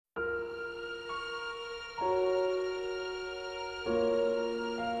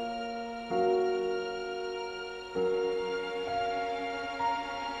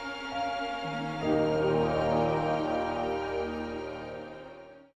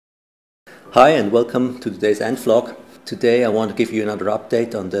Hi and welcome to today's AntVlog. Today I want to give you another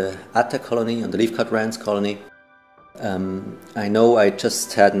update on the atta colony, on the leafcut wrens colony. I know I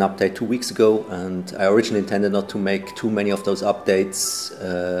just had an update 2 weeks ago and I originally intended not to make too many of those updates,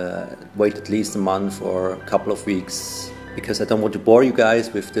 wait at least a month or a couple of weeks because I don't want to bore you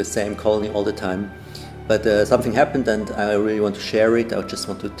guys with the same colony all the time. But something happened and I really want to share it. I just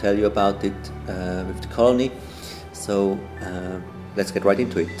want to tell you about it with the colony. So let's get right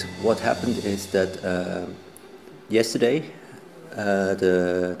into it. What happened is that yesterday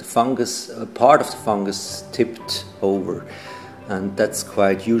the fungus, part of the fungus tipped over, and that's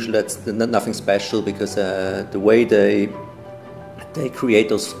quite usual. That's nothing special because the way they create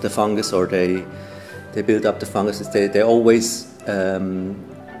the fungus, or they build up the fungus, is they always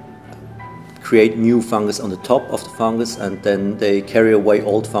create new fungus on the top of the fungus, and then they carry away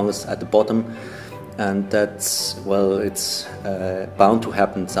old fungus at the bottom. And that's, well, it's bound to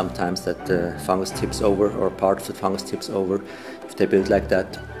happen sometimes that the fungus tips over, or part of the fungus tips over, if they build like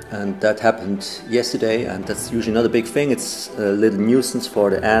that. And that happened yesterday, and that's usually not a big thing. It's a little nuisance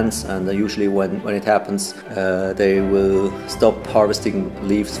for the ants, and usually when it happens, they will stop harvesting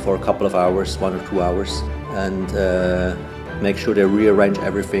leaves for a couple of hours, 1 or 2 hours, and make sure they rearrange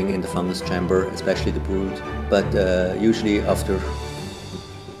everything in the fungus chamber, especially the brood. But usually after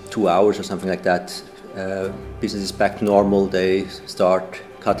 2 hours or something like that, business is back to normal. They start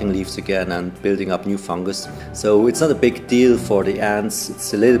cutting leaves again and building up new fungus. So it's not a big deal for the ants.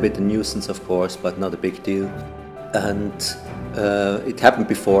 It's a little bit a nuisance, of course, but not a big deal. And it happened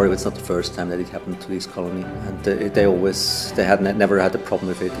before. It's not the first time that it happened to this colony, and they had never had a problem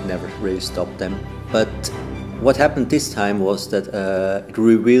with it. It never really stopped them. But what happened this time was that it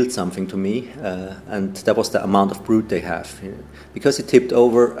revealed something to me, and that was the amount of brood they have. Because it tipped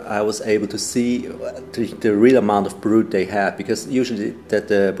over, I was able to see the real amount of brood they have, because usually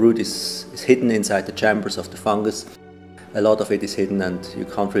the brood is hidden inside the chambers of the fungus. A lot of it is hidden and you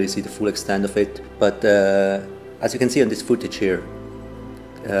can't really see the full extent of it. But as you can see on this footage here,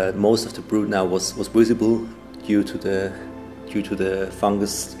 most of the brood now was visible due to the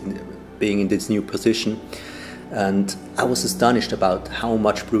fungus being in this new position. And I was astonished about how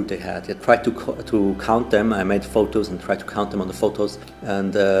much brood they had. I tried to count them. I made photos and tried to count them on the photos.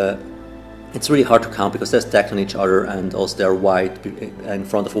 And it's really hard to count because they're stacked on each other, and also they're white in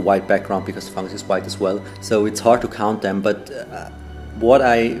front of a white background because the fungus is white as well. So it's hard to count them. But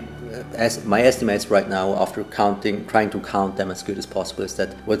my estimates right now, after trying to count them as good as possible, is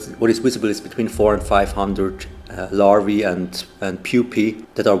that what is visible is between 400 and 500 larvae and pupae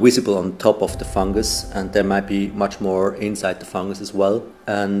that are visible on top of the fungus, and there might be much more inside the fungus as well.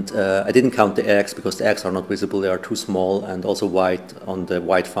 And I didn't count the eggs because the eggs are not visible; they are too small and also white on the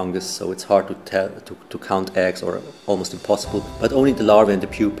white fungus, so it's hard to count eggs, or almost impossible. But only the larvae and the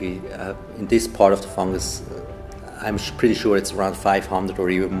pupae in this part of the fungus. I'm pretty sure it's around 500 or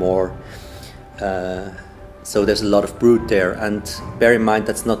even more. So there's a lot of brood there, and bear in mind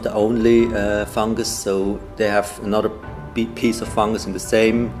that's not the only fungus. So they have another piece of fungus in the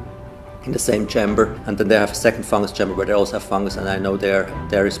same chamber, and then they have a second fungus chamber where they also have fungus, and I know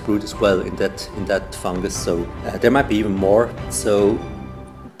there is brood as well in that fungus. So there might be even more. So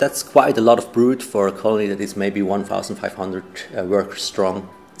that's quite a lot of brood for a colony that is maybe 1,500 workers strong.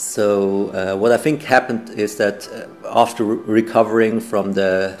 So what I think happened is that after recovering from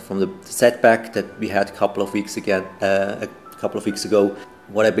the setback that we had a couple of weeks ago,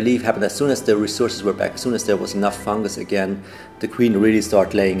 what I believe happened, as soon as the resources were back, as soon as there was enough fungus again, the queen really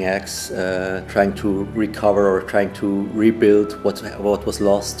started laying eggs, trying to recover or trying to rebuild what was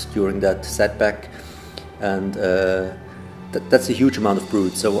lost during that setback, and that's a huge amount of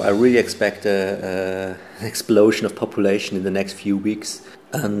brood. So I really expect an explosion of population in the next few weeks.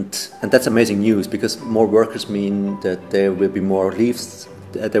 And that's amazing news, because more workers mean that there will be more leaves,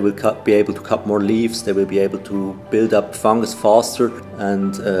 they will be able to cut more leaves, they will be able to build up fungus faster,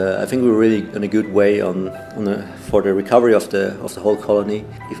 and I think we're really in a good way for the recovery of the whole colony.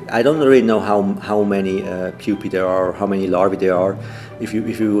 I don't really know how many pupae there are, or how many larvae there are, if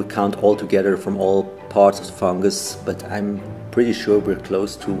you would count all together from all parts of the fungus, but I'm pretty sure we're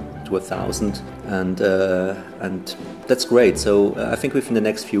close to 1,000, and that's great. So I think within the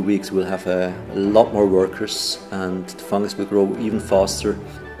next few weeks we'll have a lot more workers, and the fungus will grow even faster.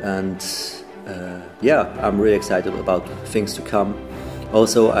 And yeah, I'm really excited about things to come.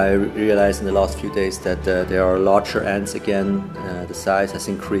 Also, I realized in the last few days that there are larger ants again. The size has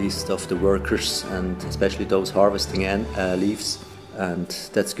increased of the workers, and especially those harvesting leaves. And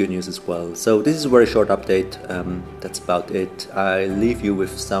that's good news as well. So this is a very short update. That's about it. I leave you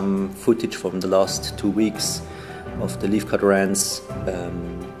with some footage from the last 2 weeks of the leafcut wrens,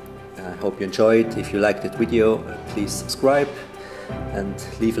 I hope you enjoyed. If you liked that video, please subscribe and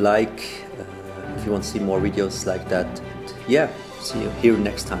leave a like if you want to see more videos like that. Yeah, see you here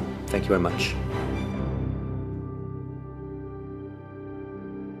next time. Thank you very much.